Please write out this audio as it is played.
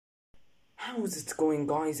How's it going,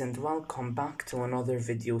 guys, and welcome back to another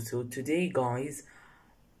video. So today, guys,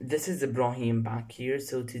 this is Ibrahim back here.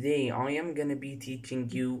 So today I am gonna be teaching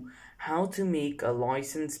you how to make a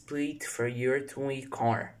license plate for your toy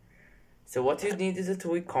car. So what you need is a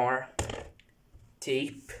toy car,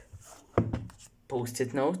 tape,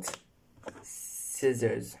 post-it note,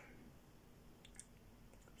 scissors.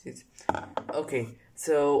 Okay,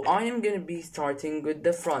 so I am gonna be starting with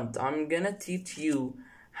the front. I'm gonna teach you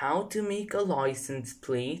how to make a license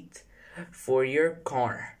plate for your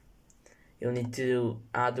car. You'll need to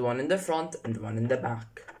add one in the front and one in the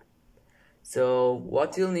back. So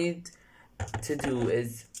what you'll need to do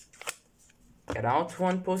is get out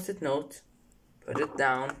one post-it note, put it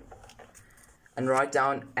down, and write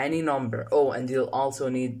down any number. Oh, and you'll also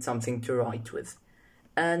need something to write with.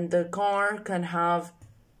 And the car can have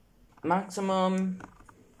maximum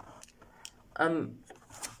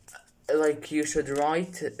like you should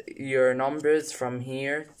write your numbers from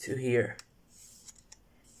here to here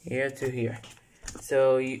to here.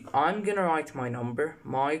 So I'm gonna write my number.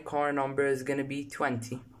 My car number is gonna be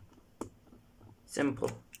 20.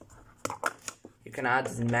 Simple. You can add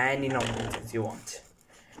as many numbers as you want.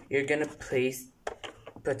 You're gonna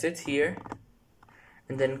put it here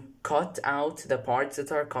and then cut out the parts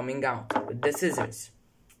that are coming out with the scissors.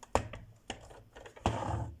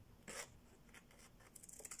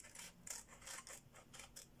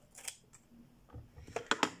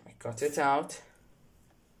 Cut it out.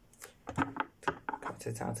 Cut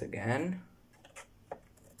it out again.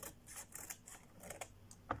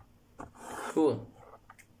 Cool.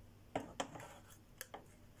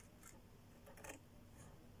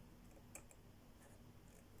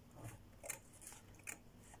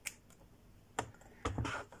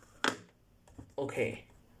 Okay.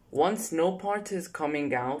 Once no part is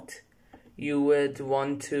coming out, you would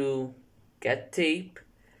want to get tape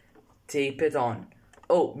it on.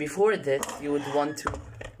 Oh, before this, you would want to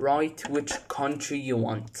write which country you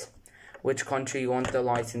want. Which country you want the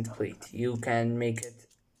license plate. You can make it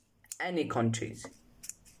any countries.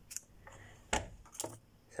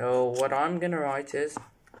 So what I'm gonna write is,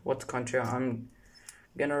 what country I'm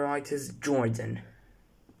gonna write is Jordan.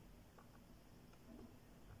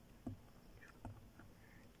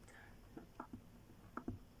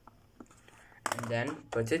 And then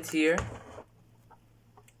put it here.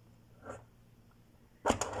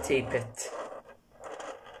 Tape it,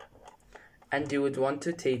 and you would want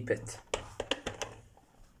to tape it.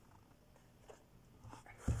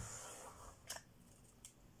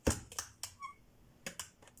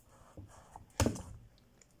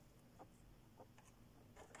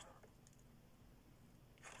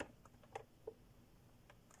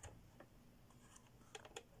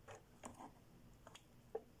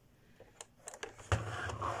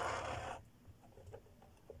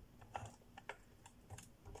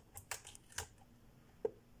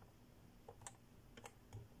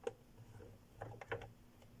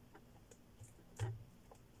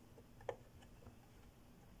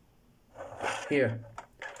 Here,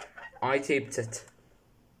 I taped it.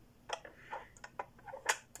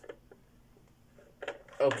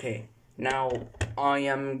 Okay, now I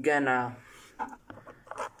am gonna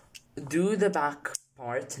do the back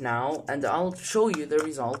part now, and I'll show you the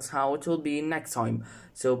results, how it will be next time.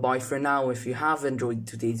 So bye for now. If you have enjoyed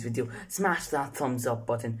today's video, smash that thumbs up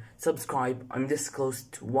button, subscribe. I'm this close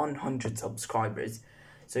to 100 subscribers.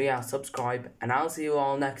 So yeah, subscribe, and I'll see you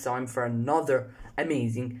all next time for another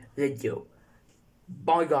amazing video.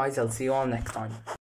 Bye guys, I'll see you all next time.